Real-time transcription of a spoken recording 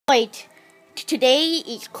Right, today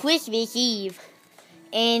is Christmas Eve,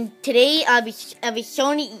 and today I'll be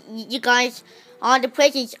showing you guys all the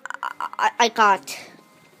presents I got.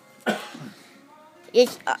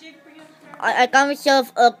 It's I got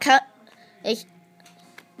myself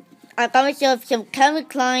some Calvin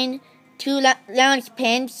Klein 2 lounge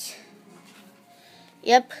pants.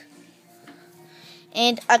 Yep,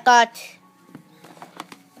 and I got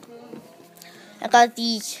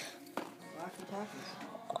these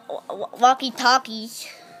walkie-talkies,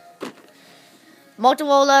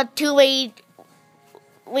 Motorola two-way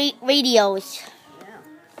radios,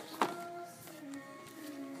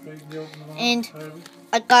 and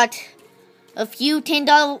I got a few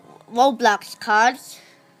 $10 Roblox cards,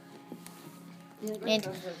 and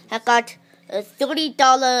I got a $30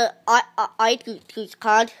 iTunes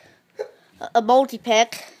card, a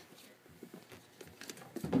multi-pack.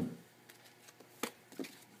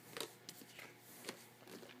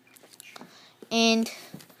 And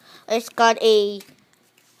I just got a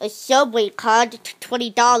Subway card,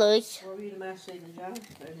 $20.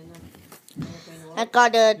 I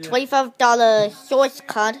got a $25 Source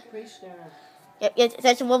card. Yep,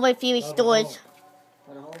 that's one of my favorite stores.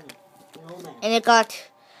 And I got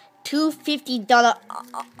two $50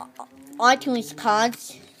 iTunes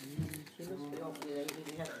cards.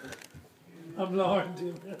 I'm lying to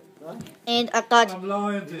you. And I got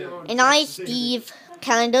an iSteve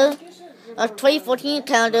calendar, a 2014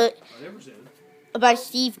 calendar about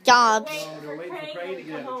Steve Jobs,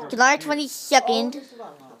 July 22nd.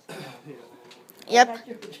 Yep,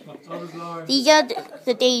 these are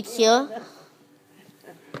the dates here.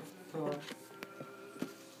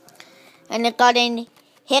 And I got an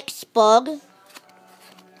Hexbug,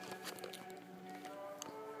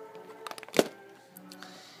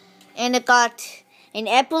 and I got an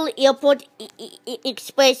Apple Airport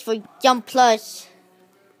Express for Jump Plus.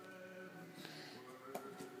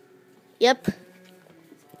 Yep,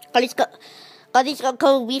 got this a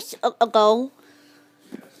couple weeks ago,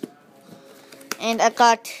 and I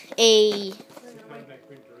got a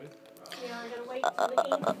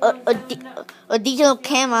digital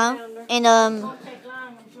camera, and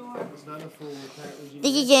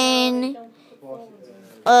this is an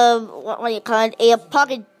what do you call it? A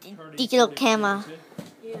pocket digital camera.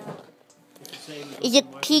 It's a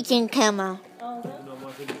keychain camera,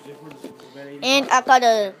 and I got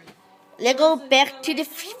a Lego Back to the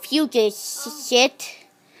Future set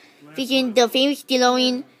featuring the famous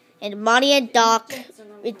DeLorean and Marty and Doc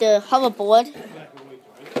with the hoverboard.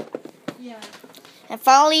 And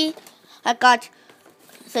finally, I got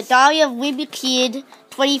the Diary of Wimpy Kid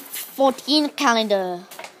 2014 calendar.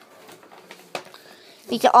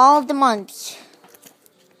 These are all the months.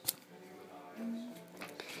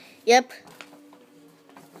 Yep.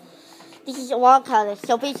 This is a wall calendar.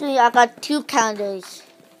 So basically, I got 2 calendars.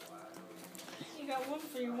 One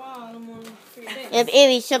for your wall and one for your bed. Yep,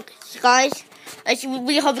 anyway, so guys, I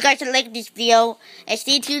really hope you guys like this video, and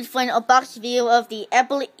stay tuned for an unboxing video of the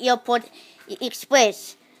Apple Airport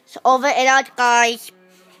Express. So over and out, guys.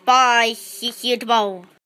 Bye. See you tomorrow.